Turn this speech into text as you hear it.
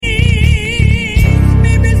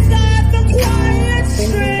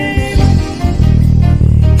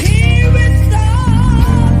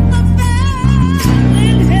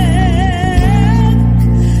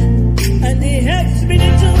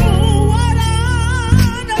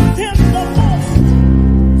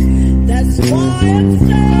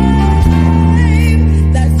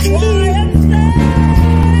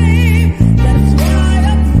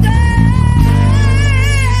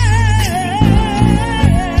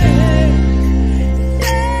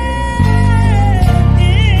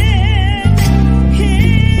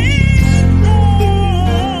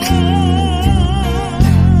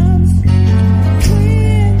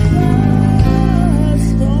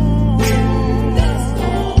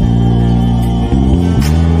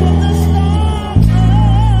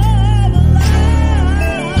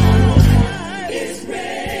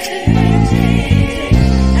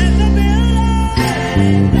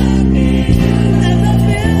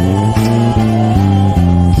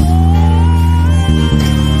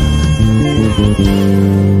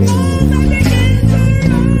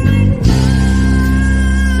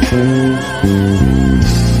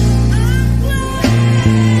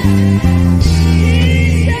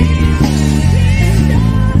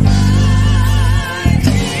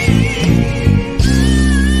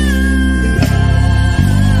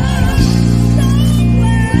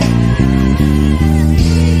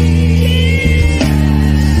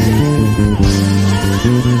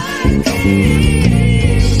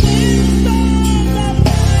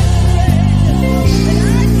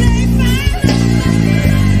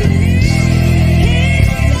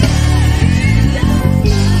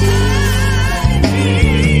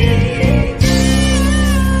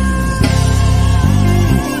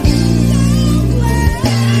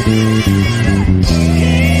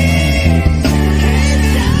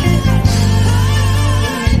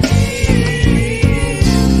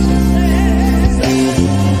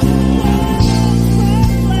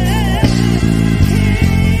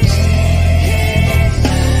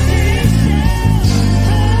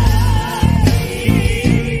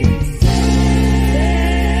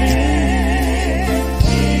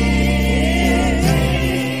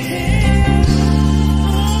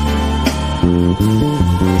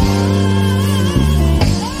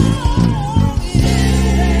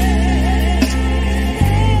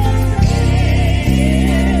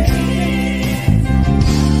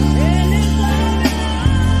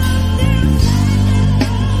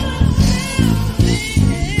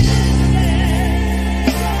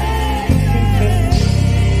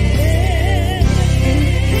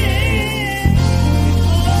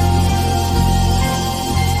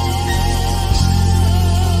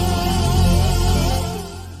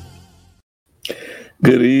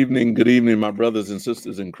Good evening, my brothers and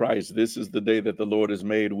sisters in Christ. This is the day that the Lord has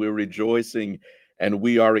made. We're rejoicing and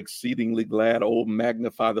we are exceedingly glad. Oh,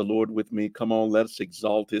 magnify the Lord with me. Come on, let's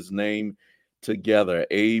exalt his name together.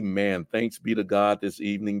 Amen. Thanks be to God this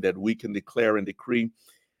evening that we can declare and decree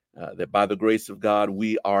that by the grace of God,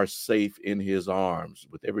 we are safe in his arms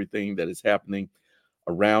with everything that is happening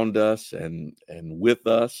around us and with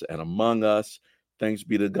us and among us. Thanks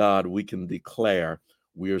be to God, we can declare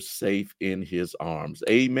we're safe in his arms.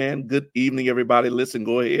 Amen. Good evening, everybody. Listen,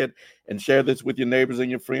 go ahead and share this with your neighbors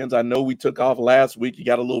and your friends. I know we took off last week. You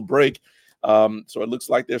got a little break. So it looks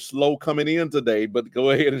like they're slow coming in today, but go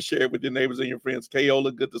ahead and share it with your neighbors and your friends.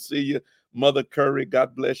 Kayola, good to see you. Mother Curry,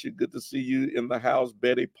 God bless you. Good to see you in the house.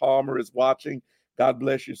 Betty Palmer is watching. God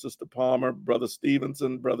bless you, Sister Palmer. Brother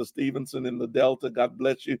Stevenson in the Delta. God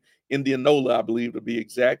bless you. Indianola, I believe to be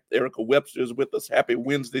exact. Erica Webster is with us. Happy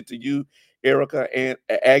Wednesday to you, Erica and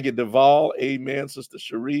Aggie Duvall. Amen. Sister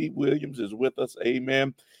Cherie Williams is with us.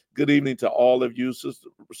 Amen. Good evening to all of you,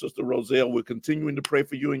 Sister Roselle. We're continuing to pray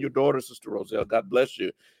for you and your daughter, Sister Roselle. God bless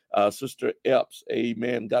you. Sister Epps.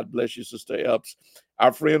 Amen. God bless you, Sister Epps.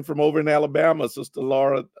 Our friend from over in Alabama, Sister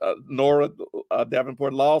Nora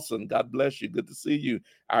Davenport Lawson. God bless you. Good to see you.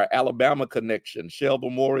 Our Alabama connection.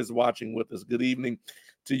 Shelba Moore is watching with us. Good evening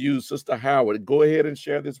to you, Sister Howard. Go ahead and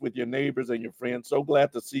share this with your neighbors and your friends. So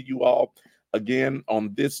glad to see you all again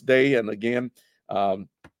on this day. And again,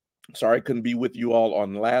 sorry I couldn't be with you all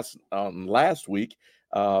on last week.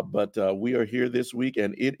 But we are here this week,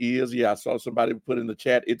 and it is, I saw somebody put in the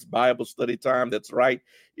chat, it's Bible study time. That's right.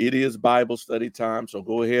 It is Bible study time. So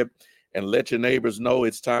go ahead and let your neighbors know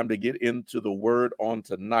it's time to get into the word on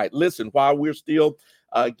tonight. Listen, while we're still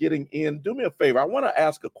getting in, do me a favor. I want to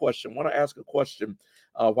ask a question.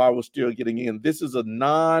 While we're still getting in. This is a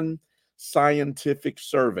non-scientific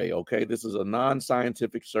survey, okay? This is a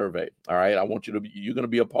non-scientific survey, all right? You're going to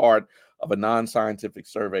be a part of a non-scientific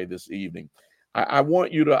survey this evening. I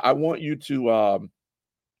want you to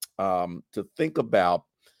think about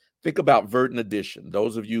Verdant Addition.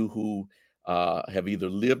 Those of you who have either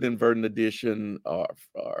lived in Verdant Addition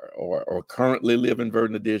or currently live in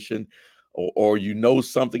Verdant Addition, or you know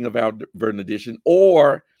something about Verdant Addition,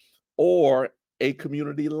 or a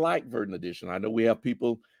community like Verdant Addition. I know we have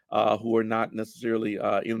people who are not necessarily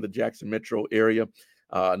in the Jackson metro area,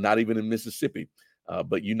 not even in Mississippi.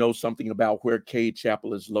 But you know something about where Cade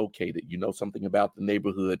Chapel is located. You know something about the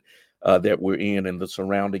neighborhood that we're in and the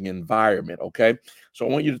surrounding environment. Okay. So I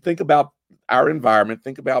want you to think about our environment.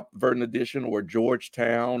 Think about Verdon Addition or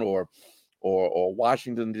Georgetown or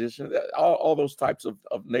Washington Addition, all those types of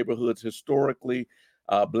neighborhoods, historically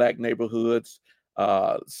Black neighborhoods,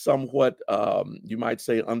 somewhat, you might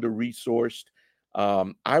say, under-resourced.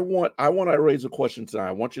 I want to raise a question tonight.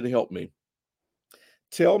 I want you to help me.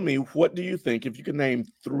 Tell me, what do you think, if you can name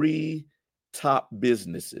three top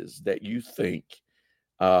businesses that you think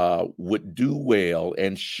would do well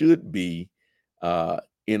and should be uh,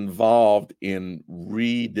 involved in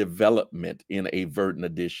redevelopment in a Verdon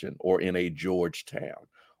Addition or in a Georgetown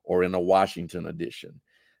or in a Washington Addition.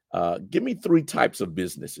 Give me three types of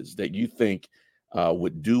businesses that you think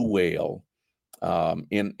would do well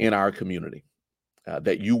in our community,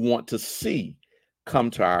 that you want to see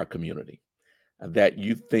come to our community, that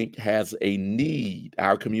you think has a need,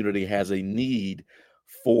 our community has a need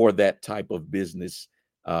for that type of business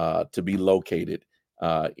to be located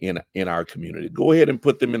in our community. Go ahead and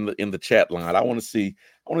put them in the chat line. I want to see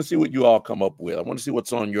what you all come up with. I want to see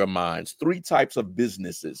what's on your minds. Three types of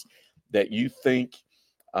businesses that you think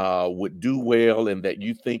would do well and that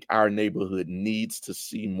you think our neighborhood needs to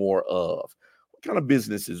see more of. What kind of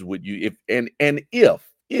businesses would you, if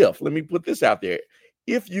let me put this out there,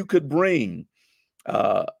 if you could bring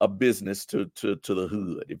a business to the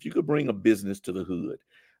hood, if you could bring a business to the hood,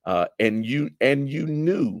 and you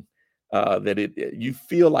knew that you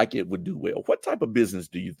feel like it would do well, what type of business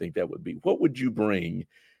do you think that would be? What would you bring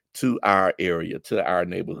to our area, to our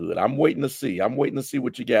neighborhood? I'm waiting to see. I'm waiting to see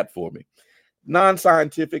what you got for me.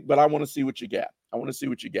 Non-scientific, but I want to see what you got. I want to see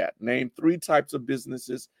what you got. Name three types of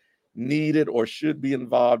businesses needed or should be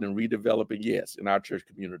involved in redeveloping, yes, in our church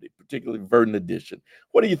community, particularly Verdon Addition.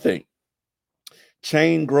 What do you think?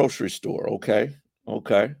 Chain grocery store. Okay.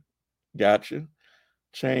 Okay. Gotcha.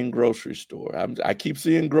 Chain grocery store. I keep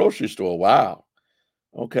seeing grocery store. Wow.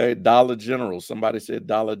 Okay. Dollar General. Somebody said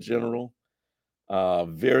Dollar General.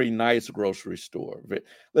 Very nice grocery store.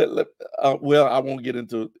 Well, I won't get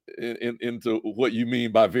into what you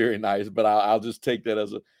mean by very nice, but I'll just take that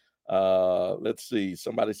as a, let's see.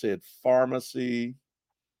 Somebody said pharmacy,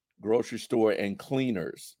 grocery store, and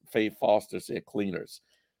cleaners. Faith Foster said cleaners.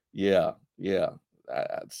 Yeah, yeah.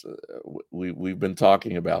 We've been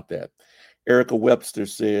talking about that. Erica Webster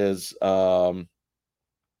says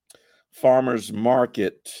farmers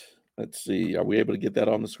market. Let's see. Are we able to get that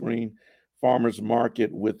on the screen? Farmers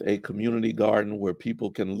market with a community garden where people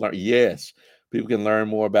can learn. Yes, people can learn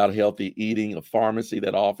more about healthy eating. A pharmacy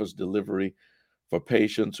that offers delivery for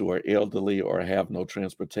patients who are elderly or have no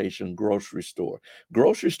transportation. Grocery store.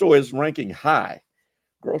 Grocery store is ranking high.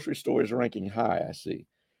 Grocery store is ranking high. I see.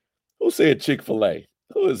 Who said Chick-fil-A?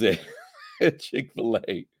 Who is it?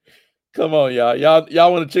 Chick-fil-A. Come on, y'all.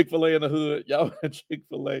 Y'all want a Chick-fil-A in the hood? Y'all want a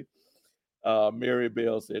Chick-fil-A? Mary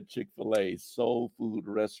Bell said Chick-fil-A, soul food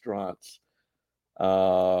restaurants.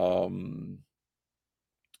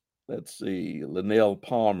 Let's see. Linnell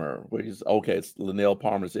Palmer. It's Linnell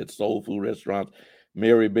Palmer said soul food restaurants.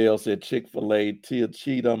 Mary Bell said Chick-fil-A, Tia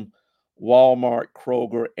Cheatham, Walmart,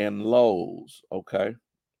 Kroger, and Lowe's. Okay.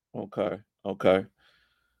 Okay. Okay.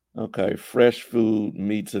 Okay, fresh food,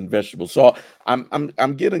 meats and vegetables. So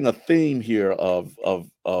I'm getting a theme here of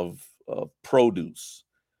produce.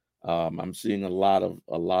 I'm seeing a lot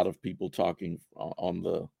of people talking on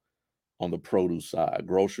the produce side,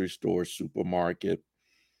 grocery store, supermarket.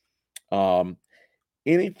 Um,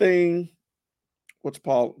 anything. What's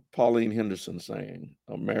Pauline Henderson saying?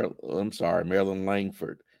 I'm sorry, Marilyn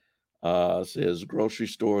Langford says grocery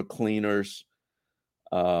store, cleaners.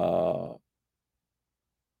 Uh,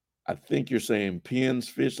 I think you're saying Penn's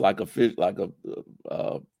fish, like a fish, like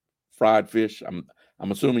a fried fish. I'm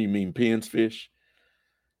assuming you mean Penn's fish.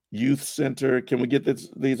 Youth center. Can we get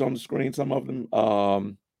these on the screen? Some of them.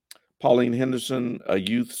 Pauline Henderson, a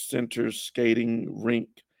youth center, skating rink,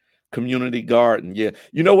 community garden. Yeah,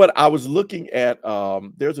 you know what? I was looking at.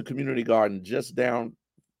 There's a community garden just down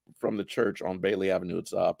from the church on Bailey Avenue.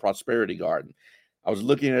 It's Prosperity Garden. I was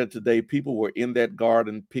looking at it today. People were in that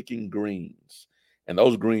garden picking greens, and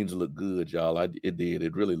those greens look good, y'all. It did.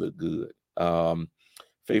 It really looked good.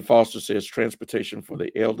 Faye Foster says transportation for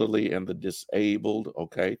the elderly and the disabled.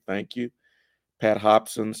 Okay, thank you. Pat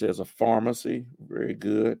Hobson says a pharmacy. Very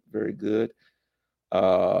good. Very good.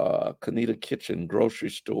 Kanita Kitchen,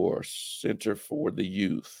 grocery store, center for the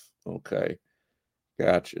youth. Okay,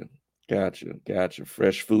 gotcha. Gotcha.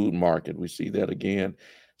 Fresh food market. We see that again.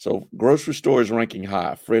 So grocery store is ranking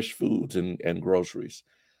high, fresh foods and groceries.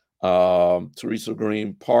 Teresa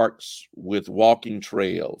Green, parks with walking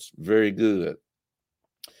trails. Very good.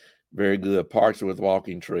 Very good. Parks with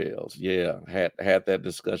walking trails. Yeah, had that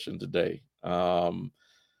discussion today.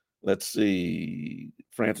 Let's see.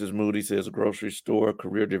 Francis Moody says grocery store,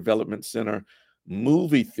 career development center,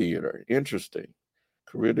 movie theater. Interesting.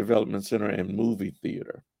 Career development center and movie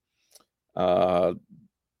theater. Uh,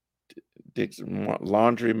 Dixon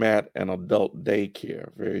laundromat and adult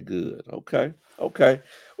daycare. Very good. Okay. Okay.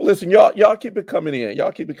 Well, listen, y'all keep it coming in.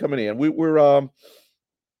 Y'all keep it coming in.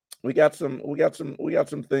 We got some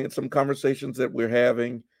things, some conversations that we're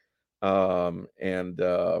having. And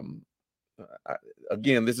I,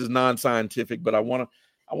 Again, this is non-scientific, but I want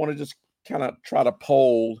to just kind of try to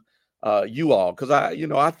poll you all, because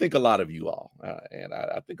I think a lot of you all, and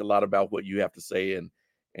I think a lot about what you have to say and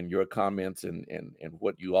your comments and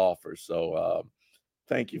what you offer. So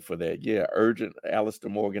thank you for that. Yeah, urgent, Alistair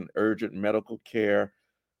Morgan, urgent medical care,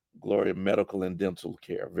 Gloria, medical and dental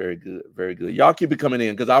care. Very good, very good. Y'all keep it coming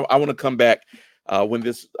in, because I want to come back when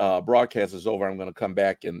this broadcast is over. I'm going to come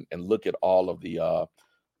back and look at all of the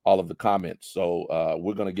comments. So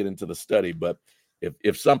we're going to get into the study. But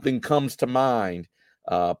if something comes to mind,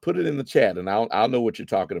 put it in the chat, and I'll know what you're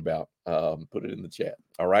talking about. Put it in the chat.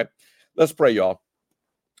 All right. Let's pray, y'all.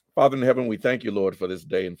 Father in heaven, we thank you, Lord, for this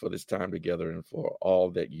day and for this time together, and for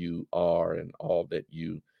all that you are and all that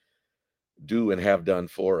you do and have done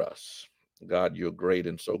for us. God, you're great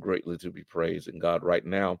and so greatly to be praised. And God, right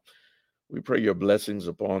now, we pray your blessings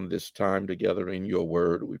upon this time together in your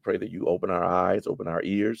word. We pray that you open our eyes, open our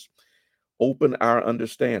ears, open our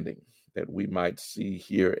understanding, that we might see,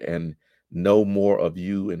 hear, and know more of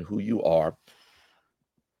you and who you are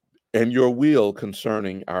and your will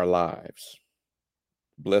concerning our lives.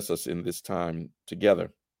 Bless us in this time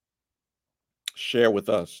together. Share with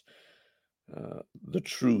us the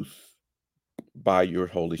truth by your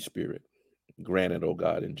Holy Spirit. Grant it, oh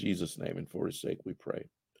God, in Jesus' name, and for his sake we pray.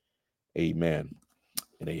 Amen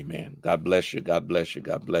and amen. God bless you. God bless you.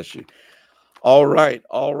 God bless you. All right,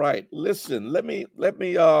 all right. Listen, let me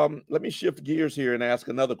shift gears here and ask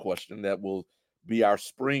another question that will be our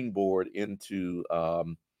springboard into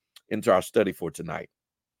our study for tonight.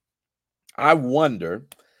 I wonder,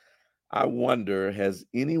 has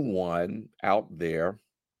anyone out there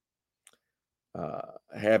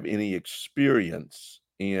have any experience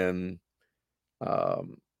um,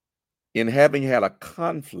 in having had a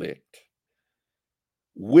conflict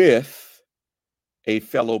with a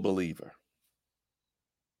fellow believer?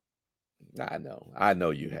 I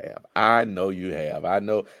know you have. I know you have. I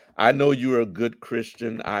know you're a good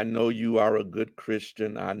Christian. I know you are a good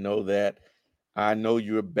Christian. I know that. I know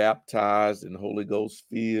you're baptized and Holy Ghost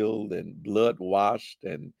filled and blood washed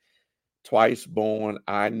and twice born.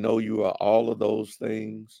 I know you are all of those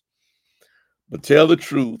things. But tell the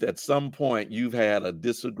truth, at some point you've had a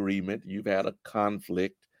disagreement, you've had a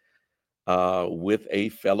conflict with a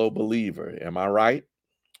fellow believer. Am I right?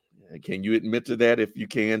 Can you admit to that? If you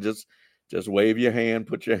can, just wave your hand,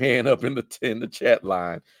 put your hand up in the chat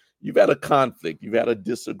line. You've had a conflict, you've had a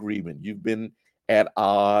disagreement, you've been at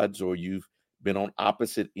odds, or you've been on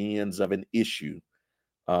opposite ends of an issue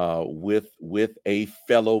with a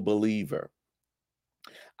fellow believer.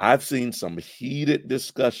 I've seen some heated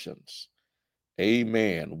discussions,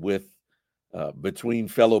 amen, with between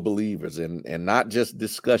fellow believers, and not just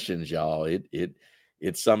discussions, y'all. It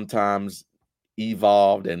sometimes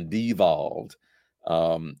evolved and devolved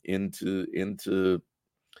into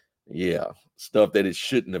stuff that it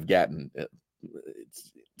shouldn't have gotten,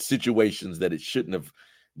 situations that it shouldn't have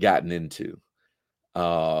gotten into.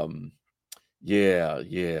 Yeah.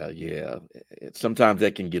 Sometimes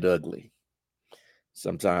that can get ugly.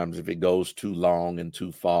 Sometimes if it goes too long and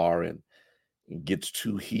too far and gets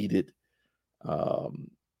too heated,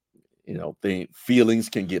 feelings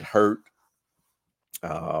can get hurt.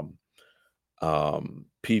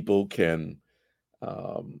 People can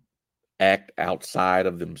act outside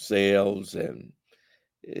of themselves, and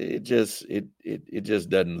it just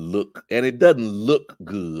doesn't look, and it doesn't look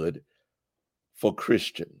good for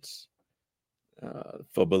Christians,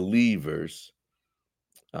 for believers,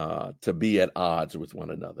 to be at odds with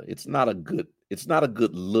one another. It's not a good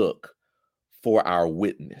look for our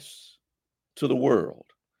witness to the world.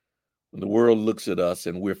 When the world looks at us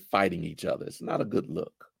and we're fighting each other, it's not a good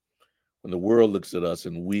look. When the world looks at us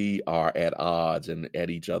and we are at odds and at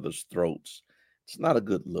each other's throats, it's not a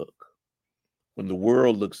good look. When the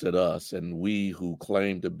world looks at us and we who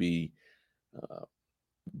claim to be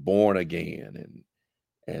born again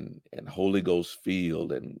and Holy Ghost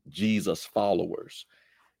filled and Jesus followers,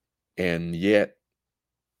 and yet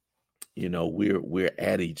we're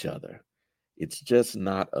at each other, It's just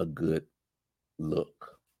not a good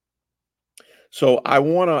look. So I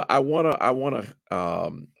wanna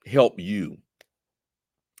help you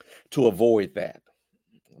to avoid that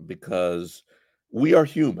because we are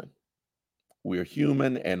human. We're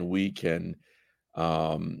human, and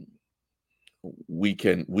um, we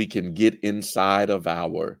can get inside of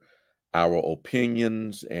our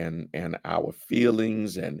opinions and our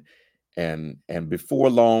feelings, and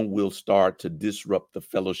before long we'll start to disrupt the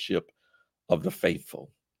fellowship of the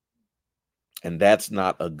faithful. And that's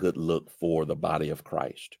not a good look for the body of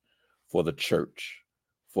Christ, for the church,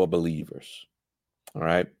 for believers. All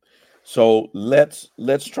right. So let's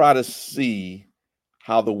try to see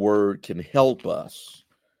how the word can help us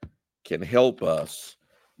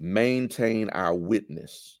maintain our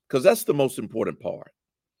witness, because that's the most important part.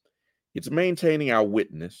 It's maintaining our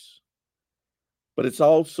witness, but it's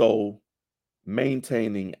also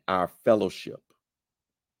maintaining our fellowship.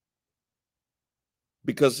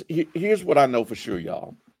 Because here's what I know for sure,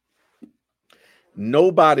 y'all.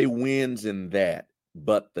 Nobody wins in that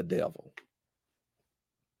but the devil.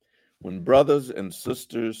 When brothers and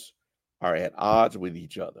sisters are at odds with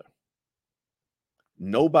each other,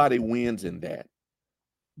 nobody wins in that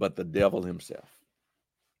but the devil himself.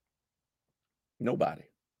 Nobody.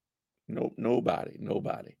 No, nobody.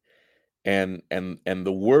 And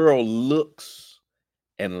the world looks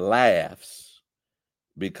and laughs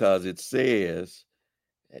because it says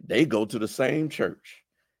they go to the same church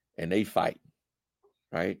and they fight,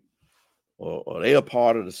 right? Or they are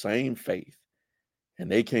part of the same faith and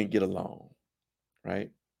they can't get along, right?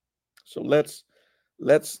 So let's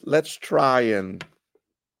try and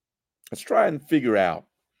figure out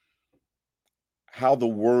how the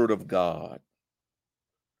word of God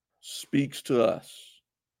speaks to us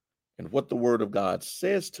and what the word of God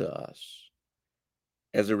says to us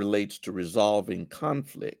as it relates to resolving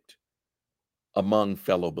conflict among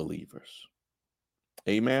fellow believers.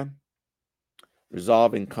 Amen.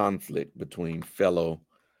 Resolving conflict between fellow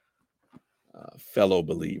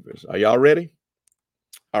believers. Are y'all ready?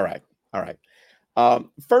 All right. All right.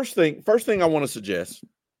 First thing I want to suggest,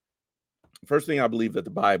 first thing I believe that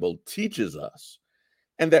the Bible teaches us,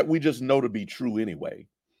 and that we just know to be true anyway,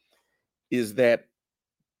 is that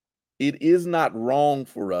it is not wrong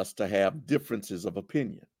for us to have differences of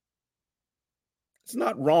opinion. It's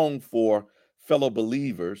not wrong for fellow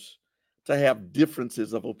believers to have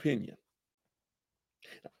differences of opinion.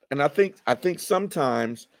 And I think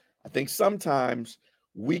sometimes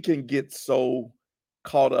we can get so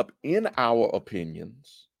caught up in our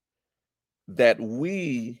opinions that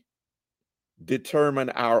we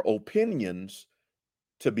determine our opinions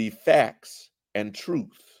to be facts and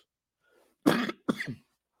truth.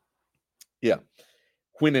 Yeah.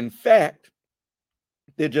 When in fact,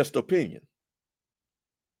 they're just opinion.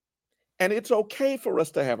 And it's okay for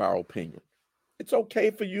us to have our opinion. It's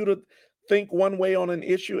okay for you to think one way on an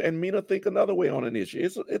issue and me to think another way on an issue.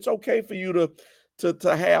 It's okay for you to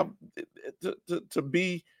have to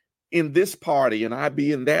be in this party and I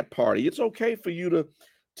be in that party. It's okay for you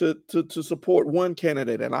to support one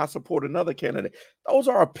candidate and I support another candidate. Those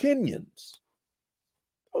are opinions.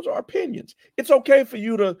 Those are opinions. It's okay for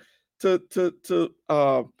you to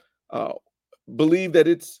uh, believe that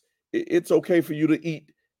it's okay for you to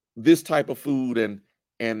eat this type of food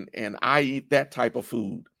and I eat that type of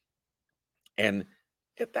food, and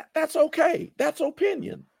that's okay. That's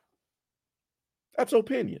opinion. That's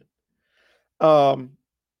opinion. Um,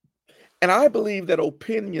 and I believe that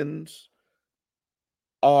opinions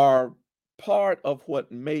are part of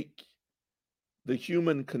what make the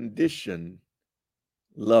human condition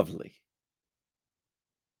lovely.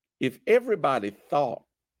 If everybody thought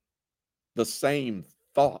the same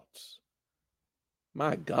thoughts,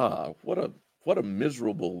 my God, what a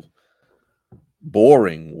miserable,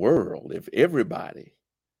 boring world if everybody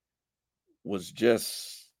was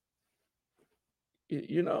just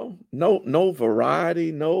no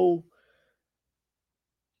variety, no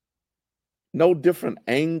different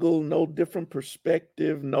angle, no different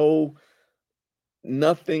perspective,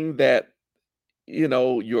 nothing that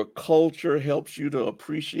your culture helps you to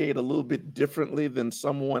appreciate a little bit differently than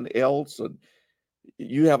someone else, or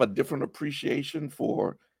you have a different appreciation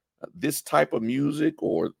for this type of music,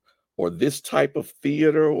 or this type of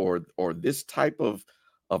theater, or this type of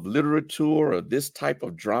literature, or this type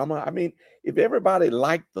of drama. I mean, if everybody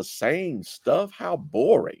liked the same stuff, how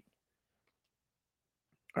boring,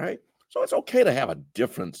 right? So it's okay to have a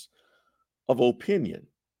difference of opinion.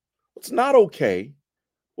 What's not okay,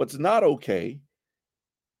 what's not okay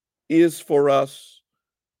is for us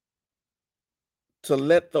to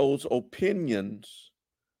let those opinions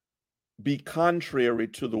be contrary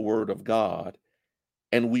to the word of God,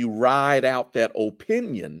 and we ride out that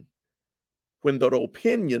opinion when that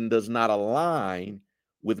opinion does not align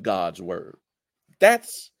with God's word.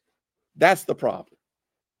 That's the problem.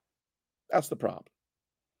 That's the problem.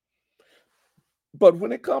 But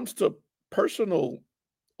when it comes to personal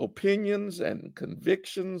opinions and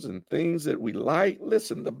convictions and things that we like,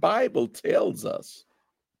 listen, the Bible tells us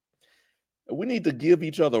we need to give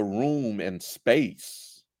each other room and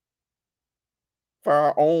space for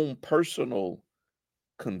our own personal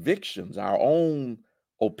convictions, our own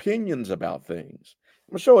opinions about things.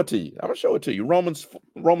 I'm gonna show it to you. I'm gonna show it to you. Romans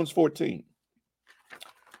 14.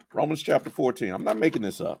 Romans chapter 14. I'm not making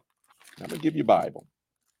this up. I'm gonna give you a Bible.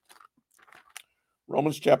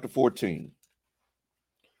 Romans chapter 14,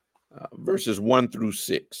 verses 1 through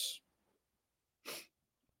 6.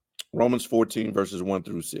 Romans 14, verses 1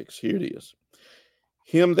 through 6. Here it is.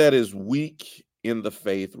 Him that is weak in the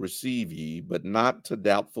faith receive ye, but not to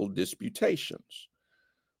doubtful disputations.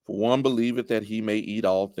 For one believeth that he may eat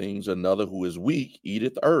all things, another who is weak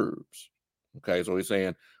eateth herbs. Okay, so he's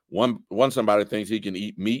saying one somebody thinks he can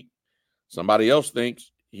eat meat, somebody else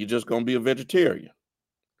thinks he's just going to be a vegetarian,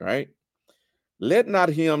 right? Let not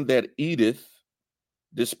him that eateth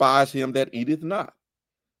despise him that eateth not.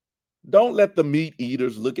 Don't let the meat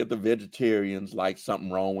eaters look at the vegetarians like something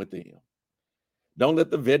wrong with them. Don't let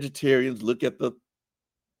the vegetarians look at the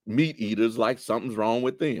meat eaters like something's wrong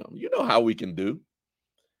with them. You know how we can do.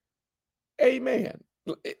 Amen.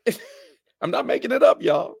 I'm not making it up,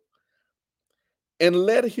 y'all. And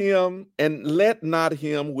let not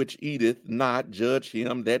him which eateth not judge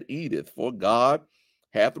him that eateth, for God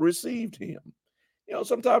hath received him.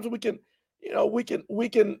 Sometimes we can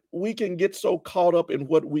get so caught up in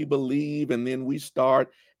what we believe, and then we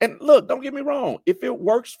start. And look, don't get me wrong. If it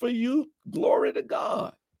works for you, glory to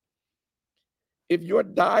God. If your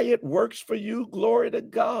diet works for you, glory to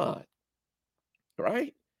God.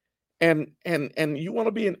 Right? And you want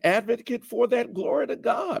to be an advocate for that, glory to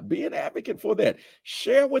God. Be an advocate for that.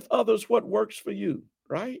 Share with others what works for you,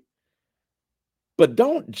 right? But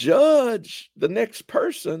don't judge the next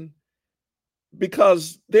person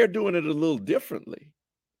because they're doing it a little differently.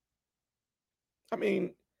 I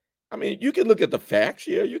mean, you can look at the facts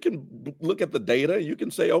here. You can look at the data. You can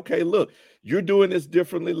say, okay, look, you're doing this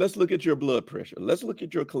differently. Let's look at your blood pressure. Let's look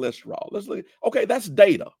at your cholesterol. Okay, that's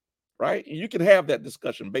data, right? You can have that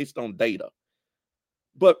discussion based on data.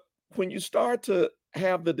 But when you start to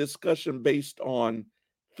have the discussion based on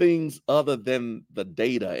things other than the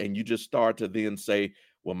data, and you just start to then say,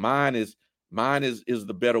 well, mine is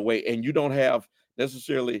the better way, and you don't have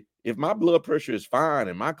necessarily, if my blood pressure is fine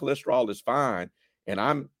and my cholesterol is fine, and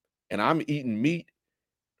I'm eating meat,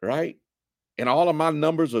 right? And all of my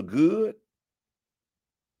numbers are good,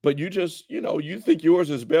 but you just, you think yours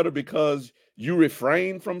is better because you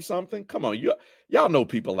refrain from something. Come on, y'all know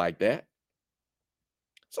people like that.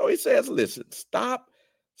 So he says, listen, stop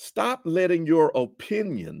letting your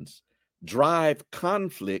opinions drive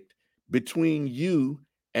conflict between you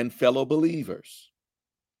and fellow believers.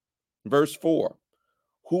 Verse 4,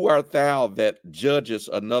 who art thou that judgest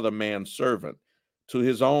another man's servant? To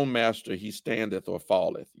his own master he standeth or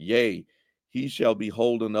falleth. Yea, he shall be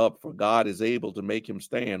holden up, for God is able to make him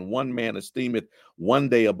stand. One man esteemeth one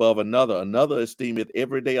day above another, another esteemeth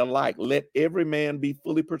every day alike. Let every man be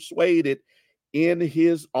fully persuaded in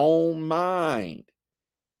his own mind.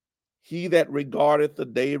 He that regardeth the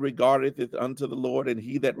day regardeth it unto the Lord, and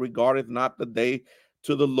he that regardeth not the day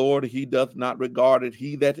to the Lord, he doth not regard it.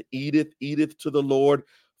 He that eateth, eateth to the Lord,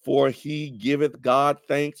 for he giveth God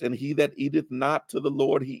thanks, and he that eateth not to the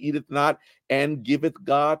Lord, he eateth not and giveth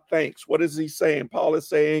God thanks. What is he saying? Paul is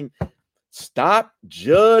saying, stop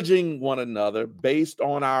judging one another based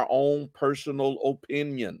on our own personal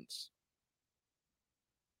opinions.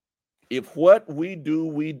 If what we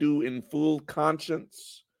do in full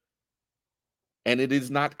conscience, and it is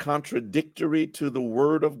not contradictory to the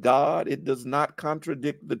word of God, it does not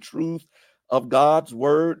contradict the truth of God's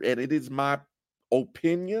word, and it is my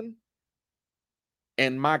opinion,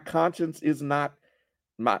 and my conscience is not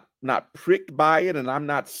pricked by it, and I'm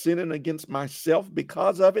not sinning against myself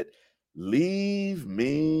because of it, leave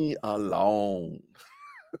me alone.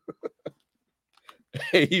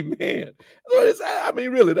 Amen.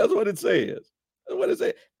 Really, that's what it says. That's what it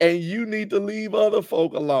says. And you need to leave other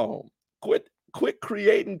folk alone. Quit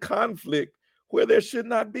creating conflict where there should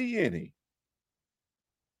not be any.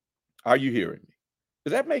 Are you hearing me?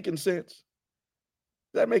 Is that making sense?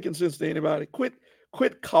 Is that making sense to anybody?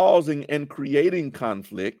 Quit causing and creating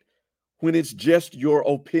conflict when it's just your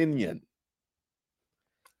opinion.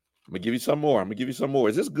 I'm gonna give you some more.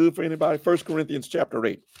 Is this good for anybody? 1 Corinthians chapter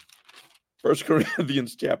 8. First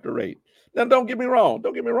Corinthians chapter 8. Now, don't get me wrong.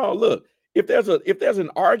 Don't get me wrong. Look, if there's an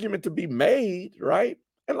argument to be made, right?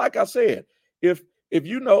 And like I said, if if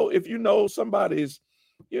you know somebody's,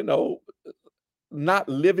 you know, not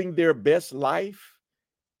living their best life,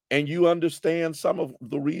 and you understand some of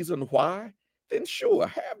the reason why, then sure,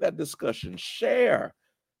 have that discussion. Share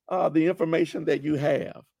the information that you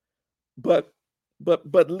have, but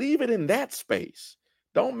leave it in that space.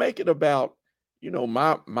 Don't make it about,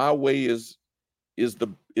 my way is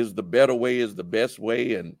the better way, is the best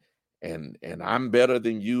way, and I'm better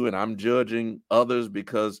than you, and I'm judging others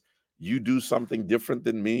because you do something different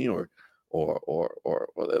than me, or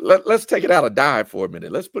let's take it out of dive for a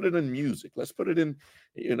minute. Let's put it in music. Let's put it in,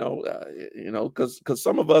 because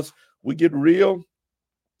some of us, we get real,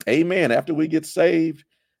 amen, after we get saved,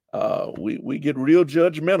 we get real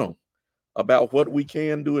judgmental about what we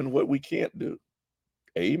can do and what we can't do.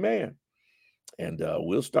 Amen. And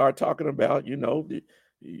we'll start talking about,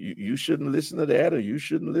 you shouldn't listen to that, or you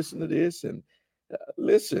shouldn't listen to this. And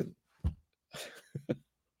listen, I'm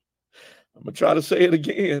going to try to say it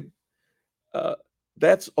again.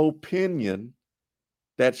 That's opinion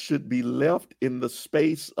that should be left in the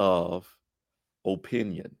space of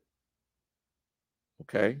opinion.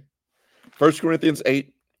 Okay. First Corinthians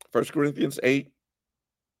 8,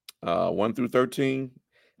 1 through 13.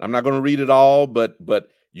 I'm not going to read it all, but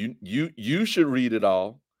you should read it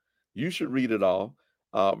all. You should read it all.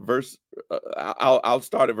 I'll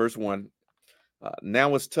start at verse 1.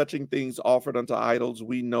 Now, as touching things offered unto idols,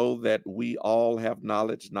 we know that we all have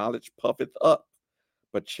knowledge. Knowledge puffeth up,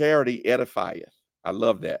 but charity edifieth. I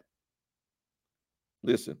love that.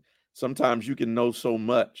 Listen, sometimes you can know so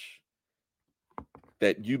much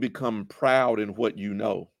that you become proud in what you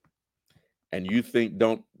know, and you think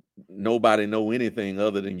don't nobody know anything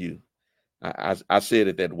other than you. I said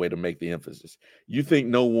it that way to make the emphasis. You think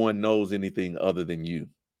no one knows anything other than you.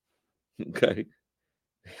 Okay.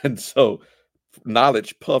 And so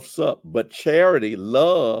knowledge puffs up, but charity,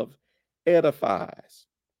 love, edifies.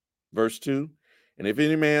 Verse 2. And if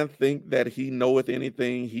any man think that he knoweth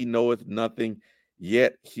anything, he knoweth nothing,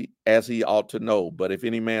 yet as he ought to know. But if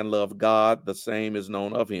any man love God, the same is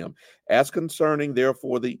known of him. As concerning,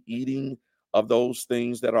 therefore, the eating of those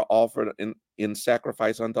things that are offered in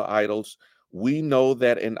sacrifice unto idols, we know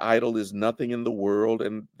that an idol is nothing in the world,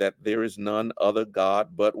 and that there is none other God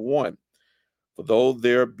but one. For though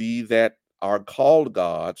there be that are called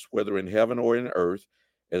gods, whether in heaven or in earth,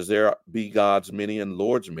 as there be gods many and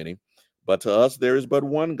lords many, but to us there is but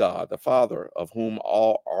one God, the Father, of whom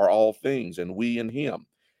all are all things, and we in him,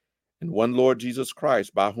 and one Lord Jesus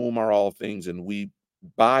Christ, by whom are all things, and we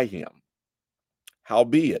by him.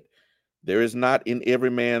 Howbeit, there is not in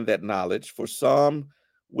every man that knowledge, for some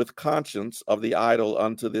with conscience of the idol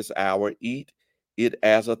unto this hour eat it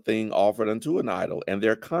as a thing offered unto an idol, and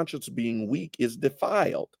their conscience being weak is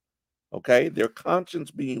defiled. Okay, their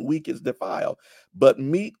conscience being weak is defiled. But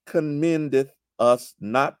meat commendeth us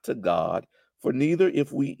not to God, for neither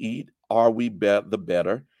if we eat are we the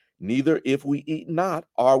better, neither if we eat not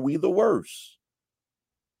are we the worse.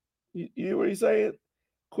 You hear what he's saying?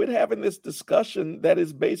 Quit having this discussion that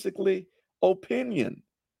is basically opinion.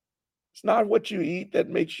 It's not what you eat that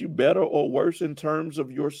makes you better or worse in terms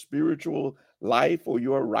of your spiritual life or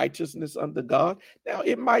your righteousness unto God. Now,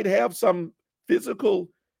 it might have some physical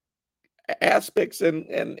aspects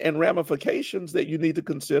and ramifications that you need to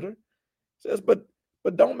consider. It says, but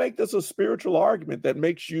don't make this a spiritual argument that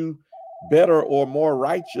makes you better or more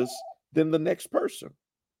righteous than the next person.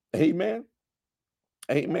 Amen.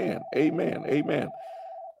 Amen. Amen. Amen.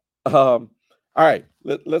 All right,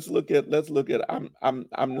 let's look at I'm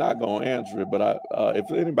not gonna answer it, but if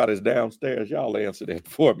anybody's downstairs, y'all answer that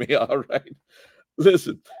for me. All right.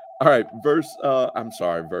 Listen. All right, verse.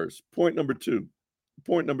 Point number two.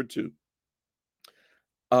 Point number two.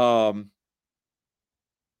 So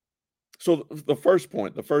the first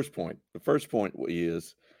point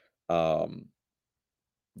is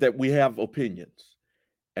that we have opinions,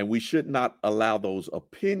 and we should not allow those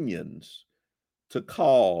opinions to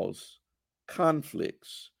cause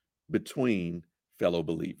conflicts between fellow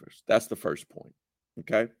believers. That's the first point.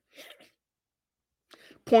 Okay.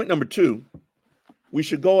 Point number two, we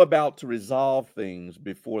should go about to resolve things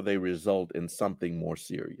before they result in something more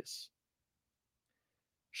serious.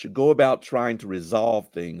 Should go about trying to resolve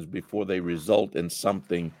things before they result in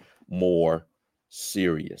something more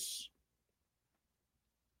serious.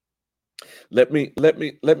 Let me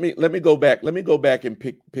go back. Let me go back and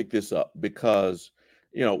pick this up, because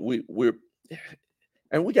we're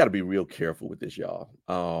and we got to be real careful with this, y'all.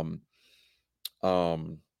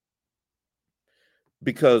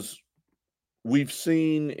 Because we've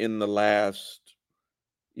seen in the last,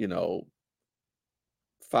 you know,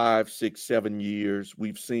 5, 6, 7 years,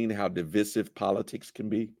 we've seen how divisive politics can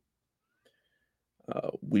be.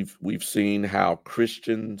 We've seen how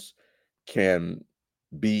Christians can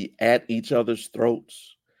be at each other's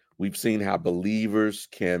throats. We've seen how believers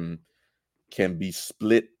can be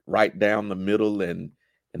split right down the middle and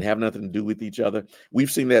have nothing to do with each other.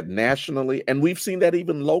 We've seen that nationally, and we've seen that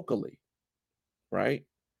even locally, right?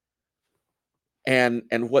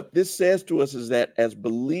 And what this says to us is that as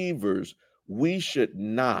believers, we should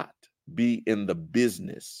not be in the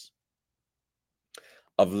business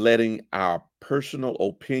of letting our personal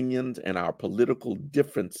opinions and our political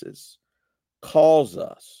differences cause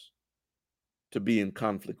us to be in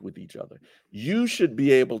conflict with each other. You should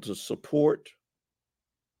be able to support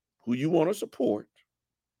who you want to support,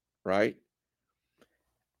 right?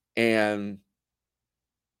 And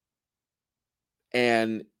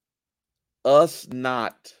and us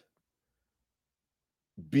not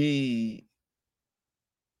be,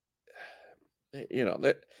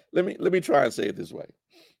 let me try and say it this way.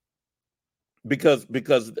 Because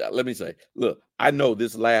let me say, look, I know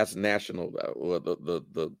this last national or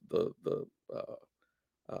the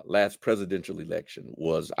last presidential election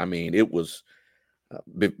was, I mean, it was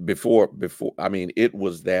before, I mean, it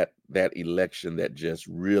was that election that just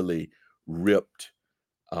really ripped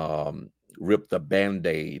ripped the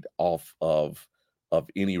band-aid off of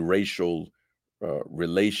any racial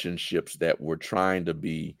relationships that were trying to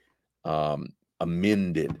be um,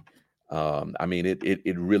 amended. I mean,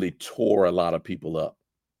 it really tore a lot of people up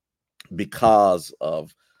because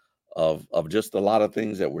of just a lot of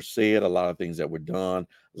things that were said, a lot of things that were done,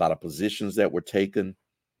 a lot of positions that were taken,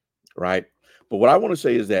 right? But what I want to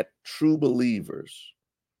say is that true believers,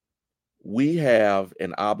 we have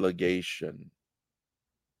an obligation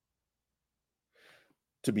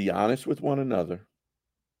to be honest with one another,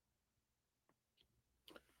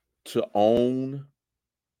 to own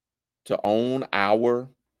our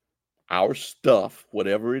stuff,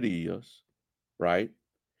 whatever it is, right?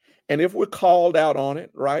 And if we're called out on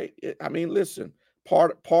it, right? I mean, listen,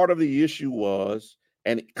 part of the issue was,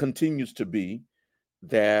 and it continues to be,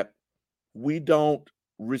 that we don't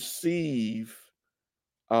receive,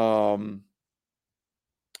 um,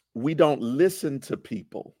 we don't listen to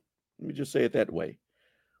people. Let me just say it that way.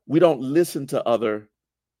 We don't listen to other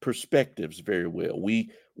perspectives very well. We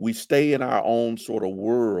stay in our own sort of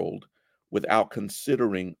world without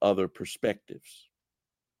considering other perspectives.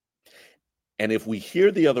 And if we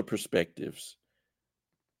hear the other perspectives,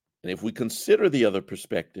 and if we consider the other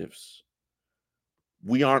perspectives,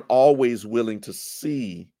 we aren't always willing to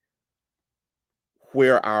see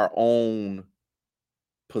where our own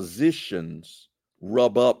positions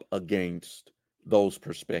rub up against those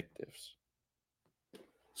perspectives.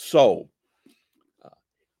 So, uh,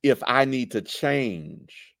 if I need to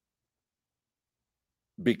change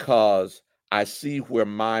because I see where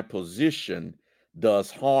my position does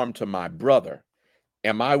harm to my brother,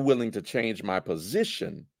 am I willing to change my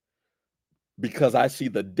position because I see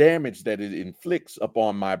the damage that it inflicts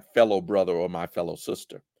upon my fellow brother or my fellow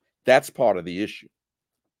sister? That's part of the issue.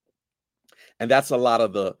 And that's a lot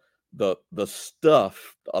of the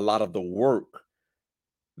stuff, a lot of the work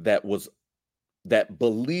that was that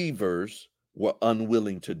believers were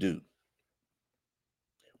unwilling to do.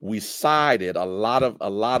 We sided a lot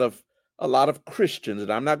of Christians,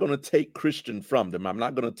 and I'm not going to take Christian from them. I'm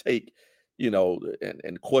not going to take,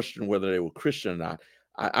 and question whether they were Christian or not.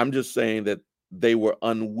 I'm just saying that they were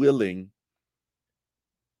unwilling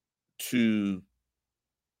to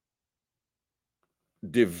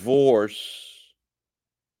divorce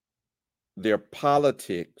their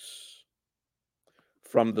politics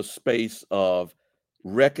from the space of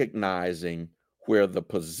recognizing where the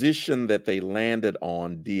position that they landed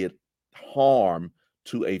on did harm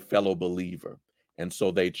to a fellow believer. And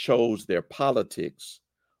so they chose their politics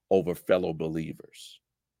over fellow believers.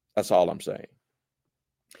 That's all I'm saying.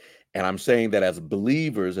 And I'm saying that as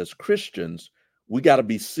believers, as Christians, we got to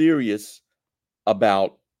be serious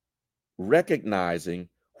about recognizing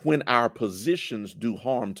when our positions do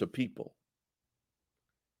harm to people.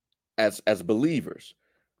 As believers,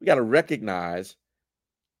 we got to recognize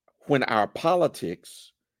when our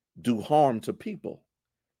politics do harm to people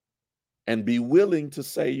and be willing to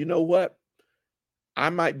say, you know what, I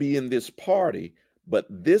might be in this party, but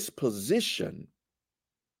this position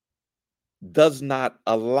does not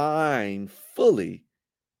align fully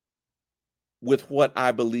with what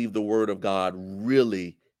I believe the word of God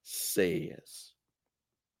really says.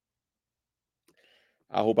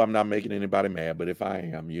 I hope I'm not making anybody mad, but if I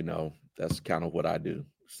am, that's kind of what I do.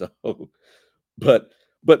 So, but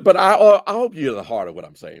But I hope you hear the heart of what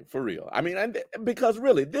I'm saying, for real. I mean, and because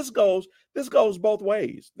really, this goes both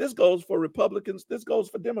ways. This goes for Republicans. This goes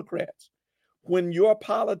for Democrats. When your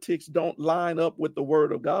politics don't line up with the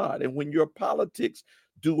word of God, and when your politics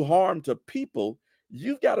do harm to people,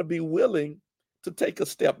 you've got to be willing to take a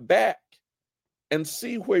step back and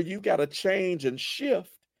see where you got to change and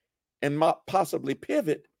shift and possibly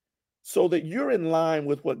pivot so that you're in line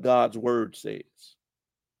with what God's word says.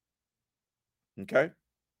 Okay?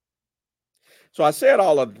 So I said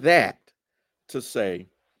all of that to say,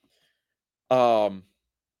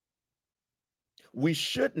 we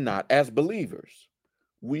should not, as believers,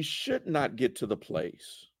 we should not get to the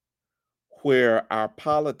place where our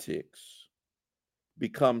politics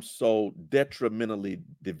become so detrimentally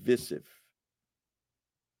divisive,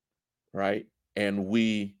 right? And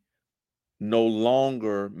we no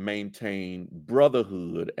longer maintain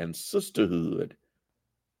brotherhood and sisterhood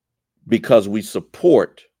because we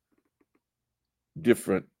support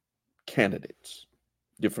different candidates,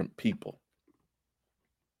 different people.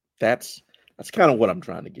 That's kind of what I'm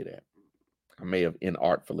trying to get at. I may have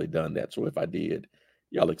inartfully done that, so if I did,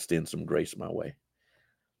 y'all extend some grace my way.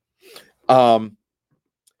 But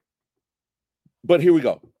here we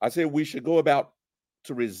go. I said we should go about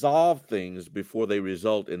to resolve things before they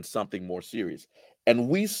result in something more serious. And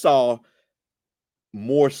we saw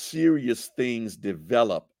more serious things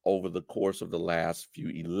develop over the course of the last few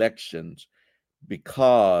elections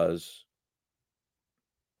because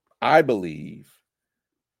I believe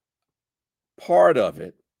part of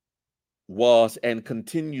it was and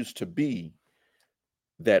continues to be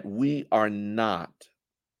that we are not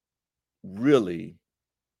really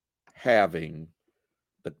having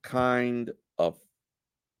the kind of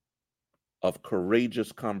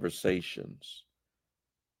courageous conversations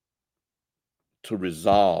to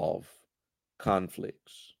resolve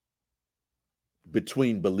conflicts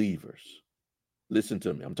between believers. Listen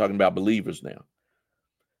to me. I'm talking about believers now.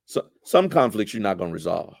 So some conflicts you're not going to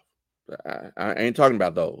resolve. I ain't talking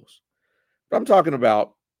about those. But I'm talking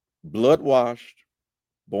about blood-washed,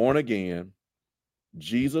 born again,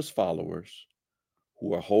 Jesus followers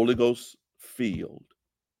who are Holy Ghost filled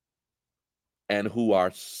and who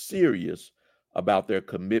are serious about their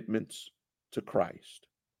commitments to Christ.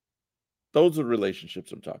 Those are the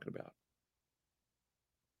relationships I'm talking about.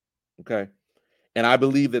 Okay? And I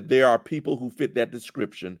believe that there are people who fit that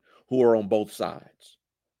description who are on both sides.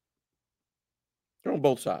 They're on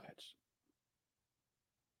both sides.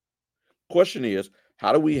 Question is,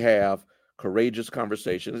 how do we have courageous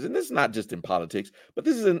conversations? And this is not just in politics, but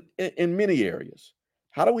this is in many areas.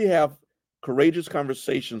 How do we have courageous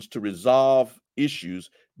conversations to resolve issues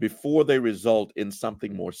before they result in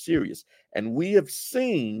something more serious? And we have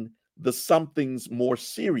seen the somethings more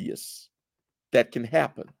serious that can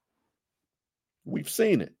happen. We've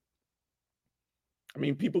seen it. I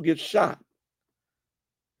mean, people get shot,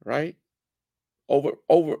 right?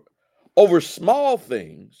 Over small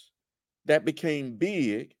things that became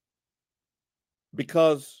big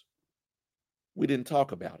because we didn't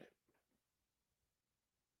talk about it.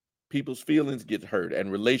 People's feelings get hurt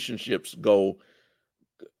and relationships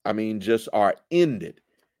just are ended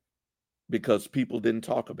because people didn't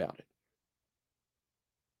talk about it.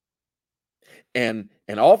 And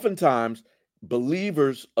oftentimes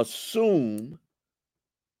believers assume,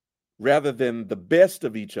 rather than the best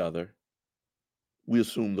of each other, we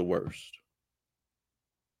assume the worst.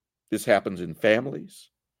 This happens in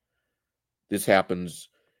families. This happens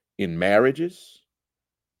in marriages.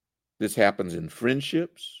 This happens in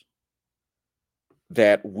friendships,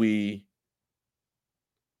 that we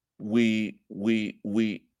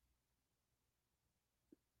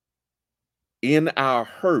in our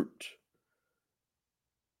hurt,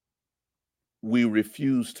 we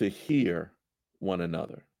refuse to hear one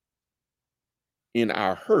another. In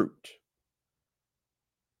our hurt,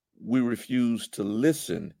 we refuse to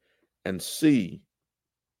listen and see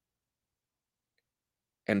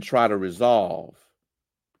and try to resolve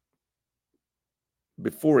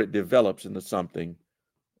before it develops into something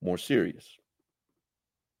more serious.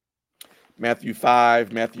 Matthew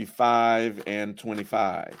 5 and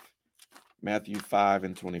 25. Matthew 5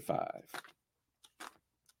 and 25.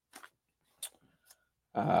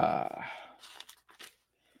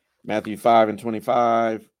 Matthew 5 and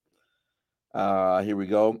 25. Here we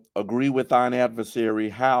go. Agree with thine adversary.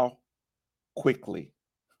 How? Quickly.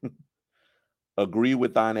 Agree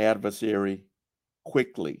with thine adversary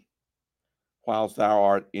quickly, whilst thou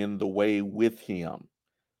art in the way with him,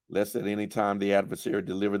 lest at any time the adversary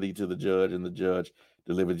deliver thee to the judge, and the judge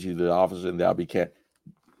deliver thee to the officer, and thou be cast.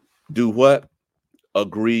 Do what?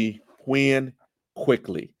 Agree when?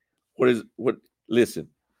 Quickly. What? Listen,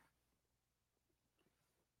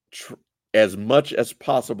 as much as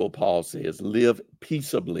possible, Paul says, live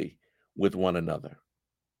peaceably with one another.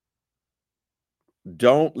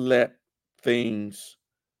 Don't let things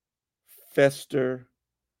fester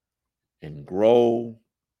and grow,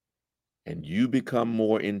 and you become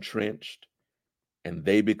more entrenched, and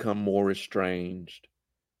they become more estranged.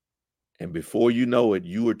 And before you know it,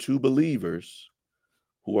 you are two believers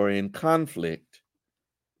who are in conflict,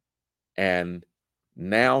 and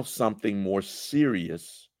now something more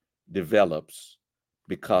serious develops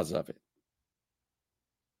because of it.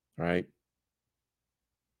 Right?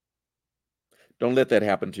 Don't let that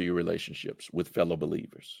happen to your relationships with fellow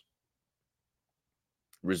believers.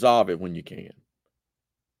 Resolve it when you can.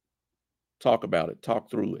 Talk about it, talk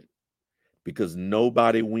through it, because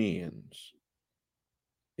nobody wins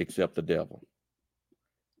except the devil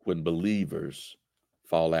when believers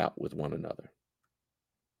fall out with one another.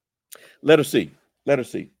 Let us see.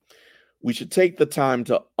 We should take the time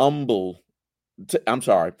to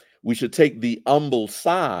we should take the humble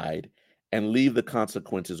side and leave the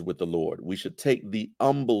consequences with the Lord. We should take the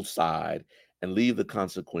humble side and leave the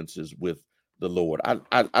consequences with the Lord.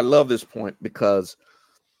 I love this point because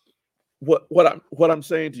what I'm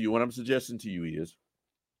saying to you, what I'm suggesting to you is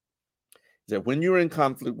that when you're in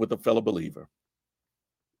conflict with a fellow believer,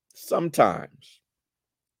 sometimes,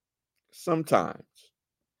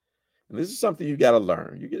 and this is something you got to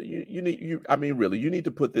learn. You need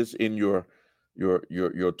to put this in your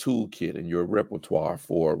toolkit and your repertoire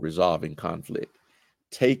for resolving conflict.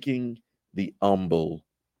 Taking the humble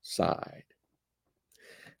side.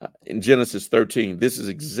 In Genesis 13, this is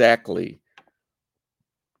exactly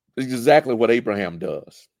what Abraham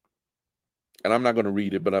does. And I'm not going to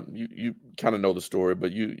read it, but you kind of know the story,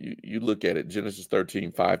 but you look at it, Genesis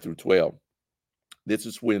 13, 5 through 12. This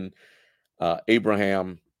is when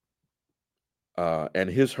Abraham and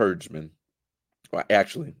his herdsmen, or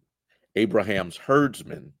actually Abraham's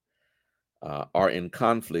herdsmen, are in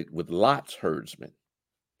conflict with Lot's herdsmen.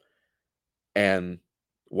 And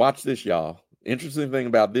watch this, y'all. Interesting thing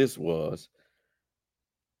about this was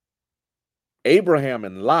Abraham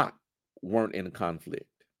and Lot weren't in conflict,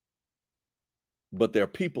 but their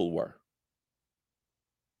people were.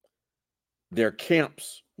 Their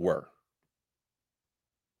camps were.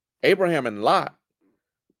 Abraham and Lot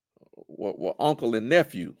were uncle and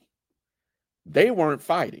nephew. They weren't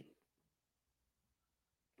fighting,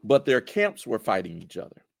 but their camps were fighting each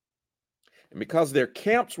other. And because their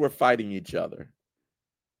camps were fighting each other,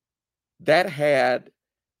 that had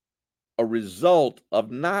a result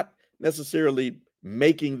of not necessarily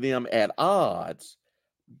making them at odds,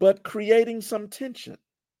 but creating some tension.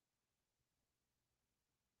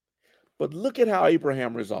 But look at how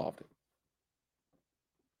Abraham resolved it.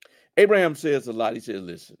 Abraham says a lot. He says,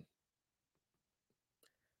 listen,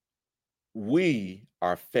 we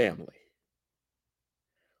are family.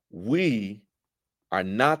 We are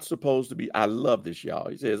not supposed to be. I love this, y'all.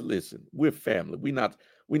 He says, listen, we're family. We're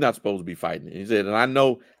not supposed to be fighting. He said, and I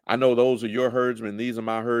know those are your herdsmen, these are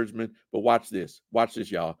my herdsmen, but watch this,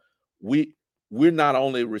 y'all. We're not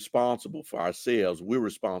only responsible for ourselves, we're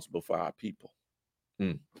responsible for our people.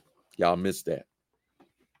 Y'all missed that.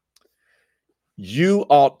 You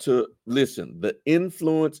ought to listen, the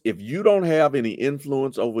influence, if you don't have any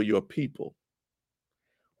influence over your people,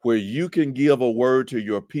 where you can give a word to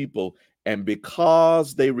your people, and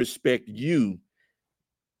because they respect you,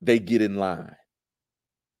 they get in line.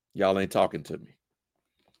 Y'all ain't talking to me.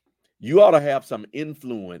 You ought to have some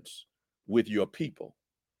influence with your people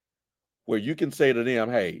where you can say to them,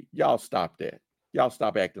 hey, y'all stop that. Y'all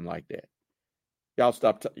stop acting like that. Y'all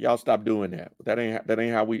stop doing that. That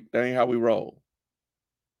ain't how we roll.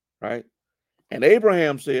 Right? And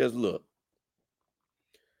Abraham says, look,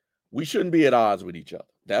 we shouldn't be at odds with each other.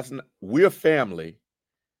 We're family.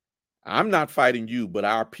 I'm not fighting you, but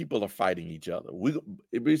our people are fighting each other.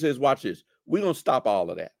 He says, watch this. We're going to stop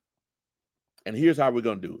all of that. And here's how we're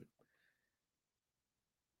going to do it.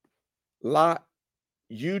 Lot,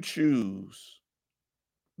 you choose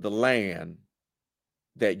the land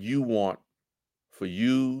that you want for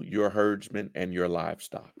you, your herdsmen, and your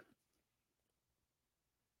livestock.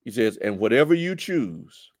 He says, and whatever you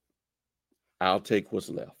choose, I'll take what's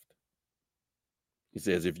left. He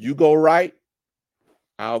says, if you go right,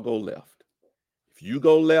 I'll go left. If you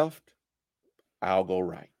go left, I'll go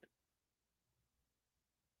right.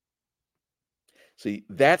 See,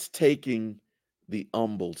 that's taking the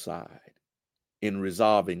humble side in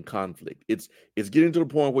resolving conflict. It's getting to the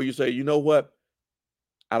point where you say, you know what?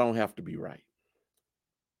 I don't have to be right.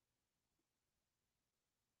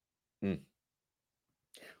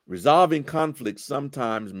 Resolving conflict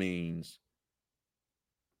sometimes means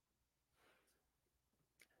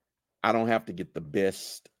I don't have to get the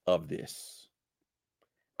best of this.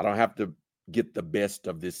 I don't have to get the best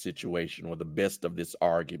of this situation or the best of this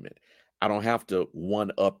argument. I don't have to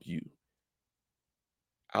one up you.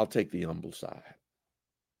 I'll take the humble side.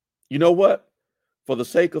 You know what? For the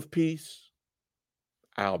sake of peace,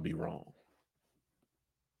 I'll be wrong.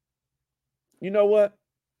 You know what?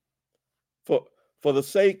 For for the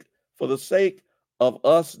sake for the sake of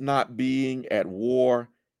us not being at war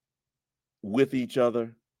with each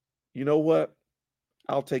other, you know what?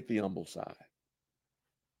 I'll take the humble side.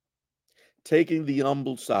 Taking the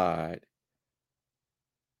humble side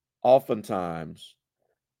oftentimes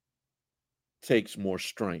takes more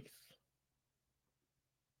strength.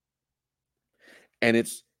 And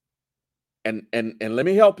it's and let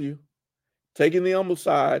me help you. Taking the humble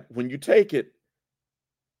side, when you take it,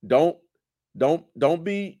 don't don't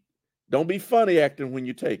be funny acting when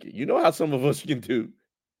you take it. You know how some of us can do.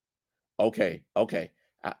 Okay, okay.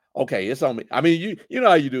 Okay, it's on me. I mean, you know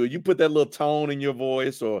how you do it. You put that little tone in your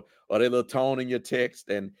voice or that little tone in your text,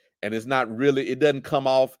 and it's not really, it doesn't come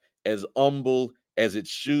off as humble as it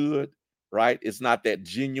should, right? It's not that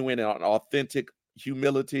genuine and authentic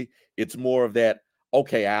humility. It's more of that,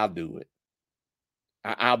 okay, I'll do it.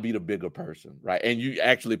 I'll be the bigger person, right? And you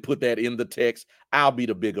actually put that in the text. I'll be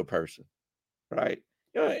the bigger person, right?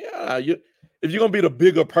 Yeah. If you're gonna be the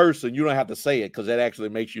bigger person, you don't have to say it because that actually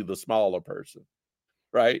makes you the smaller person,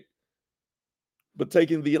 right? But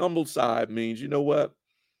taking the humble side means, you know what?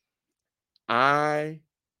 I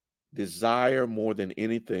desire more than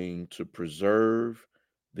anything to preserve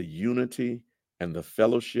the unity and the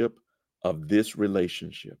fellowship of this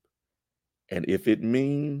relationship. And if it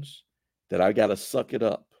means that I got to suck it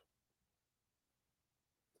up,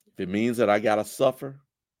 if it means that I got to suffer,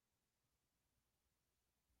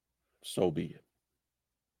 so be it.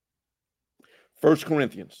 1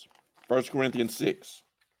 Corinthians, 1 Corinthians 6.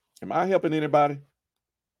 Am I helping anybody?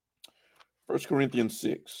 1 Corinthians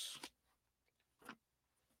 6.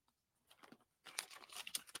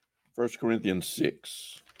 1 Corinthians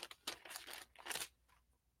 6.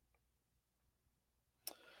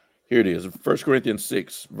 Here it is. 1 Corinthians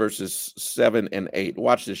 6, verses 7 and 8.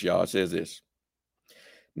 Watch this, y'all. It says this.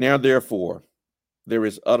 Now, therefore, there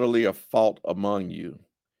is utterly a fault among you,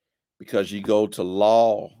 because ye go to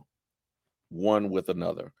law one with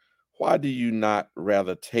another. Why do you not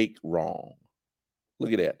rather take wrong?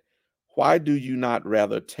 Look at that. Why do you not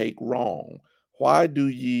rather take wrong? Why do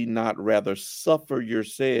ye not rather suffer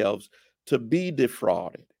yourselves to be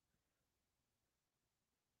defrauded?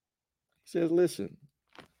 He says, listen,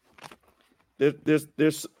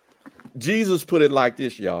 there's Jesus put it like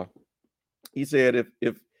this, y'all. He said,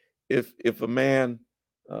 if a man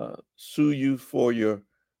sue you for your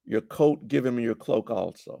coat, give him your cloak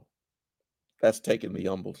also. That's taking the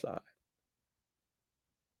humble side.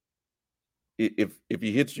 If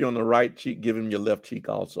he hits you on the right cheek, give him your left cheek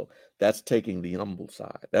also. That's taking the humble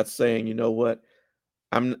side. That's saying, you know what?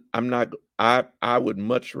 I'm not. I would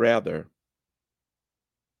much rather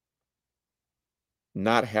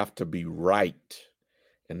not have to be right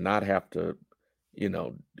and not have to, you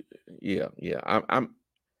know, yeah.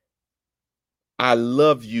 I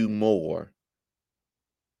love you more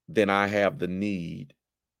than I have the need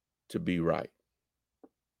to be right.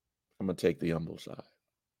 I'm gonna take the humble side.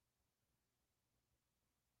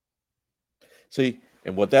 See,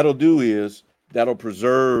 and what that'll do is that'll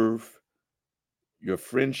preserve your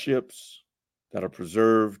friendships, that'll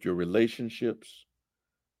preserve your relationships,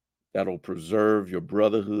 that'll preserve your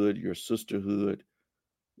brotherhood, your sisterhood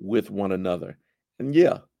with one another. And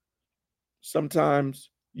yeah,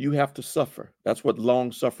 sometimes you have to suffer. That's what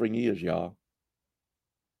long suffering is, y'all.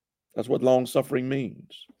 That's what long suffering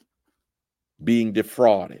means. Being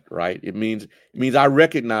defrauded, right? It means I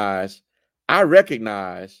recognize,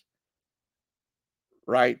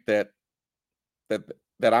 right, that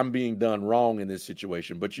that I'm being done wrong in this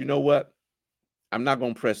situation. But you know what? I'm not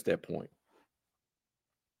going to press that point.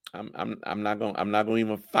 I'm not going to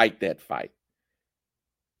even fight that fight,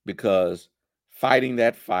 because fighting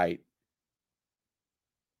that fight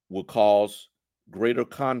will cause greater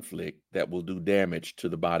conflict that will do damage to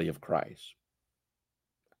the body of Christ.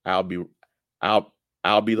 I'll be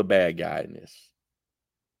the bad guy in this,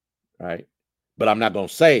 right? But I'm not going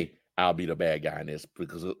to say I'll be the bad guy in this,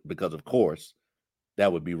 because of course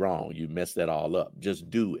that would be wrong. You mess that all up. Just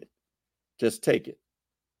do it. Just take it.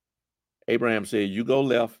 Abraham said, you go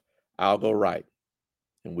left, I'll go right,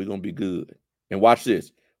 and we're going to be good. And watch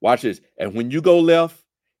this. Watch this. And when you go left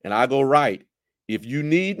and I go right, if you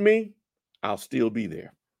need me, I'll still be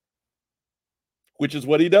there. Which is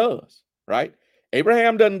what he does, right?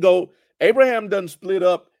 Abraham doesn't split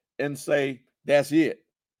up and say, that's it.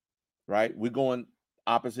 right? We're going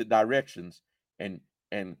opposite directions, and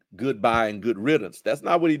goodbye and good riddance. That's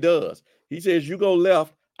not what he does. He says, you go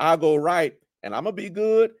left, I'll go right, and I'm gonna be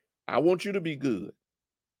good. I want you to be good.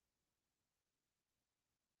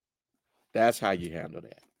 That's how you handle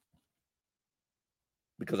that.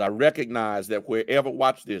 Because I recognize that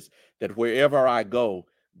watch this, that wherever I go,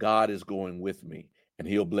 God is going with me, and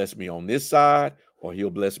he'll bless me on this side or he'll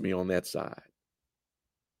bless me on that side.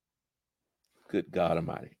 Good God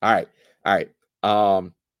Almighty. All right. All right.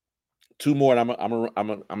 Two more, and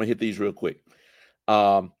I'm gonna hit these real quick.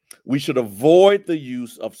 We should avoid the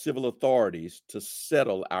use of civil authorities to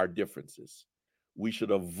settle our differences. We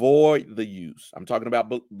should avoid the use. I'm talking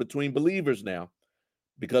about between believers now,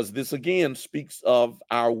 because this again speaks of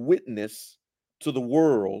our witness to the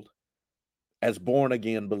world as born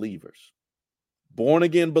again believers. Born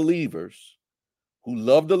again believers who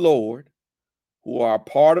love the Lord, who are a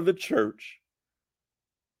part of the church,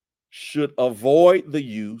 should avoid the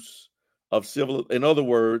use of civil. In other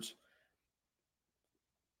words,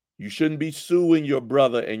 you shouldn't be suing your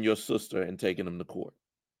brother and your sister and taking them to court.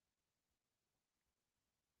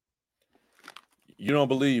 You don't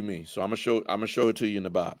believe me, so I'm gonna show it to you in the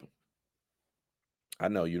Bible. I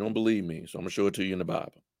know you don't believe me, so I'm gonna show it to you in the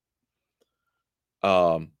Bible.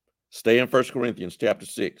 Stay in 1 Corinthians chapter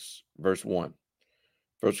 6, verse 1.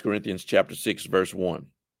 1 Corinthians chapter 6, verse 1.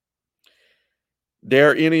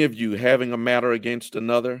 Dare any of you, having a matter against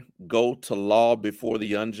another, go to law before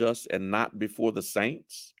the unjust and not before the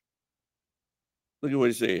saints? Look at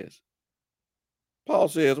what he says. Paul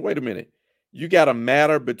says, wait a minute. You got a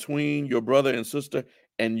matter between your brother and sister,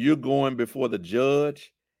 and you're going before the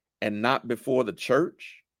judge and not before the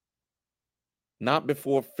church? Not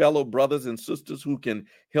before fellow brothers and sisters who can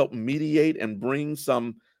help mediate and bring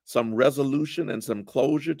some resolution and some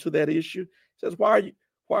closure to that issue? He says, why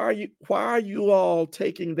are you all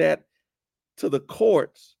taking that to the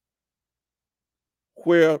courts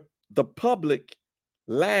where the public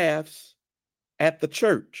laughs at the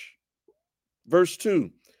church? Verse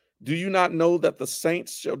 2, do you not know that the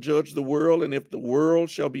saints shall judge the world? And if the world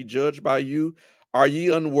shall be judged by you, are ye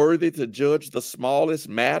unworthy to judge the smallest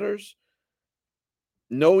matters?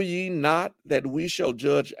 Know ye not that we shall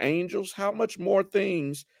judge angels? How much more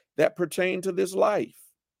things that pertain to this life?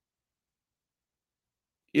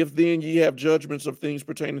 If then ye have judgments of things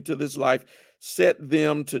pertaining to this life, set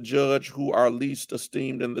them to judge who are least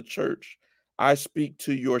esteemed in the church. I speak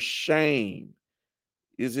to your shame.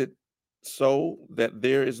 Is it so that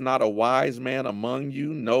there is not a wise man among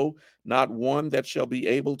you? No, not one that shall be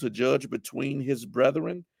able to judge between his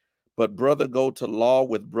brethren. But brother go to law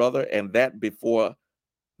with brother, and that before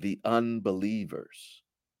the unbelievers.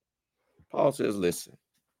 Paul says, listen,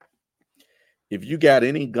 if you got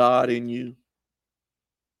any God in you,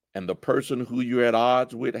 and the person who you're at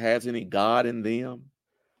odds with has any God in them,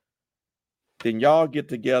 then y'all get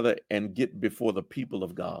together and get before the people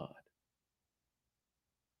of God.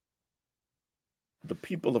 The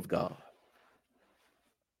people of God.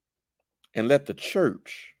 And let the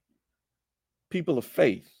church, people of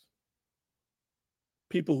faith,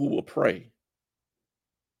 people who will pray,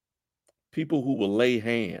 people who will lay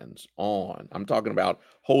hands on, I'm talking about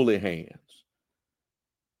holy hands,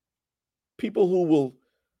 people who will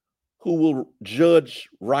judge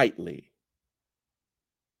rightly,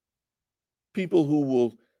 people who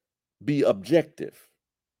will be objective,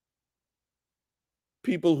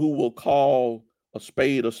 people who will call a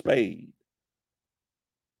spade a spade.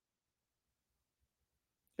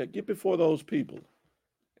 Get before those people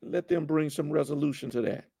and let them bring some resolution to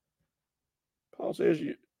that. Paul says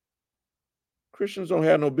Christians don't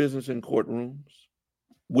have no business in courtrooms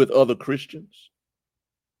with other Christians.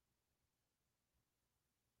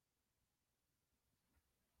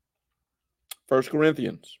 First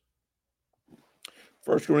Corinthians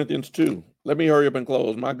 2. Let me hurry up and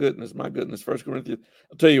close. My goodness. First Corinthians.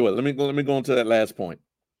 I'll tell you what, let me go into that last point.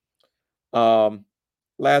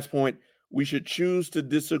 Last point, we should choose to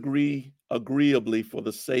disagree agreeably for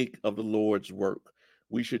the sake of the Lord's work.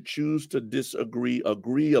 We should choose to disagree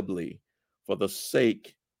agreeably for the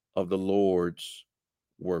sake of the Lord's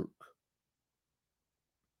work.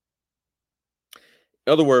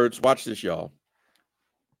 In other words, watch this, y'all.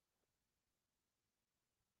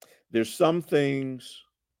 There's some things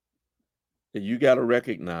that you got to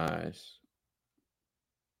recognize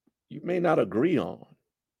you may not agree on.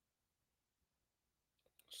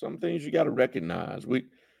 Some things you got to recognize. We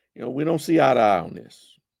don't see eye to eye on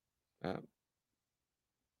this.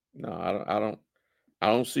 No, I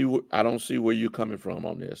don't see where you're coming from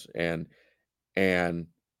on this.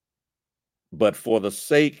 But for the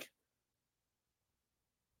sake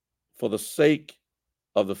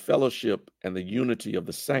of the fellowship and the unity of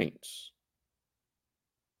the saints,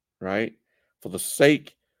 right? For the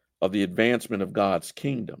sake of the advancement of God's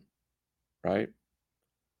kingdom, right?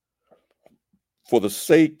 For the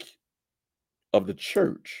sake of the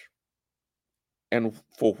church and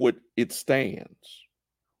for what it stands,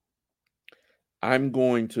 I'm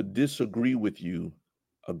going to disagree with you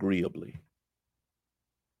agreeably.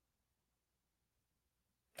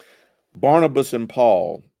 Barnabas and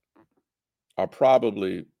Paul are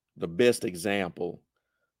probably the best example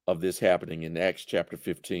of this happening in Acts chapter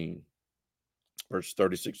 15, verse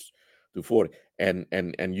 36 through 40.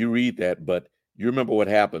 And you read that, but you remember what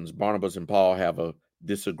happens. Barnabas and Paul have a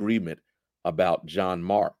disagreement about John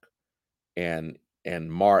Mark and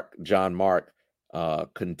John Mark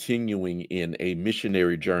continuing in a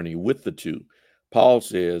missionary journey with the two. Paul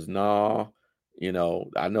says, "Nah, I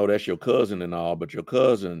know that's your cousin and all, but your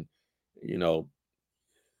cousin, you know,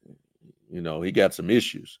 he got some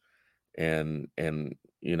issues. And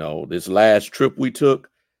this last trip we took,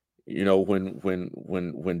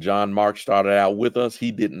 when John Mark started out with us,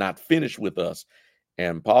 he did not finish with us."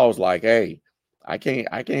 And Paul's like, "Hey, I can't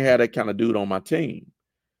have that kind of dude on my team.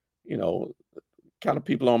 You know, kind of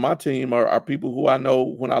people on my team are people who I know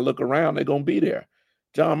when I look around, they're gonna be there.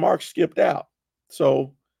 John Mark skipped out.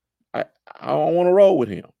 So I don't want to roll with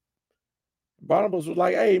him." Barnabas was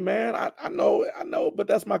like, "Hey man, I know, but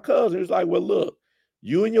that's my cousin." He was like, "Well, look,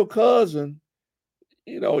 you and your cousin,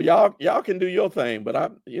 y'all can do your thing, but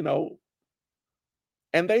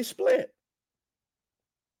and they split,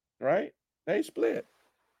 right? They split.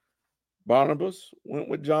 Barnabas went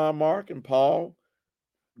with John Mark and Paul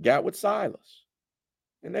got with Silas,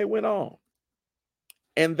 and they went on.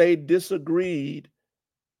 And they disagreed,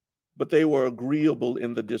 but they were agreeable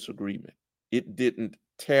in the disagreement. It didn't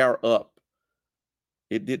tear up.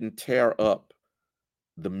 It didn't tear up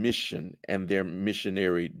the mission and their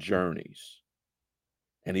missionary journeys.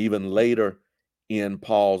 And even later in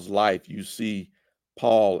Paul's life, you see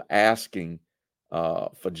Paul asking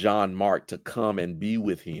for John Mark to come and be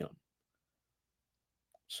with him.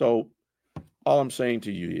 So all I'm saying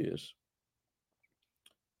to you is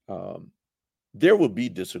there will be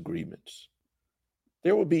disagreements.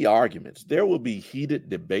 There will be arguments. There will be heated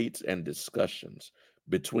debates and discussions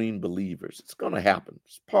between believers. It's going to happen.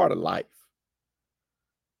 It's part of life.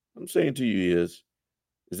 What I'm saying to you is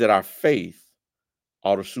that our faith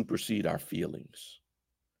ought to supersede our feelings.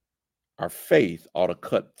 Our faith ought to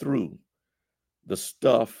cut through the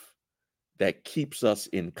stuff that keeps us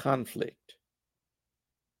in conflict.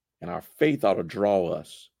 And our faith ought to draw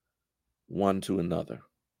us one to another.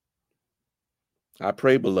 I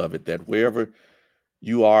pray, beloved, that wherever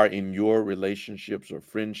you are in your relationships or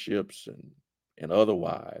friendships and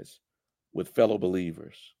otherwise with fellow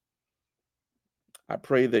believers, I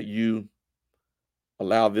pray that you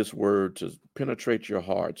allow this word to penetrate your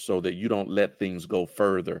heart so that you don't let things go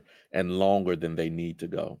further and longer than they need to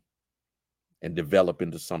go and develop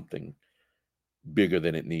into something bigger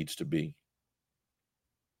than it needs to be.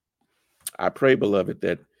 I pray, beloved,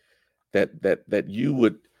 that you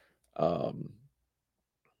would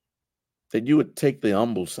take the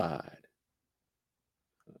humble side.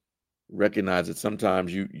 Recognize that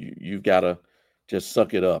sometimes you've got to just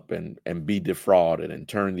suck it up and be defrauded and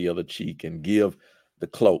turn the other cheek and give the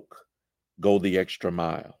cloak, go the extra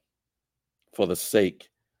mile for the sake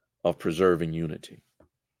of preserving unity.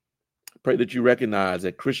 Pray that you recognize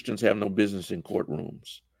that Christians have no business in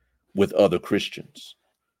courtrooms with other Christians.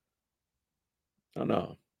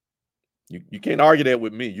 No. You can't argue that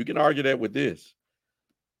with me. You can argue that with this,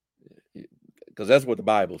 because that's what the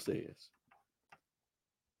Bible says.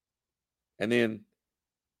 And then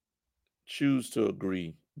choose to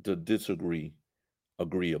disagree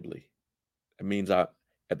agreeably. It means at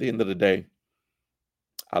the end of the day,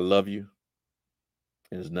 I love you,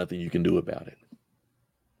 and there's nothing you can do about it.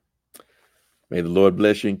 May the Lord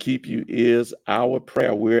bless you and keep you is our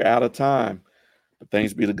prayer. We're out of time, but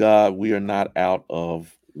thanks be to God, we are not out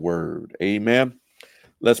of word. Amen.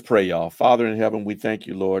 Let's pray, y'all. Father in heaven, we thank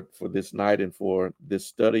you, Lord, for this night and for this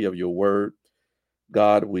study of your word.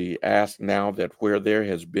 God, we ask now that where there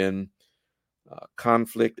has been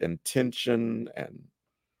conflict and tension and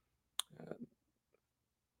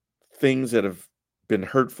things that have been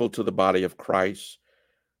hurtful to the body of Christ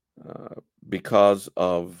because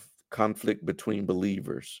of conflict between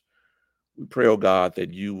believers, we pray, oh God,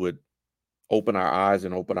 that you would open our eyes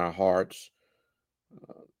and open our hearts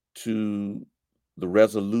to the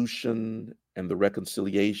resolution and the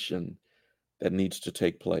reconciliation that needs to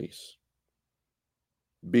take place.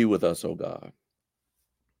 Be with us, oh God.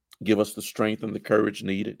 Give us the strength and the courage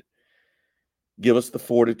needed. Give us the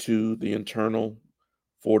fortitude, the internal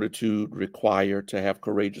fortitude required to have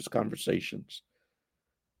courageous conversations.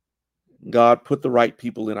 God, put the right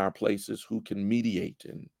people in our places who can mediate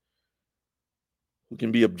and who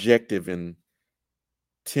can be objective in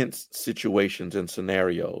tense situations and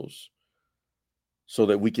scenarios so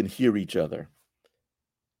that we can hear each other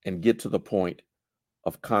and get to the point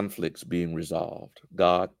of conflicts being resolved.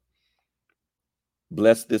 God,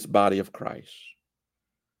 bless this body of Christ,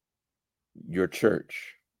 your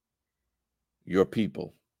church, your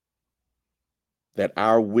people, that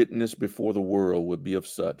our witness before the world would be of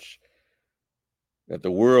such that the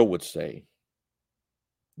world would say,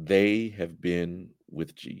 they have been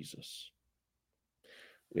with Jesus.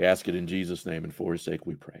 We ask it in Jesus' name, and for his sake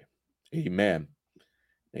we pray. Amen.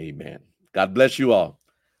 Amen. God bless you all.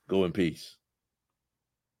 Go in peace.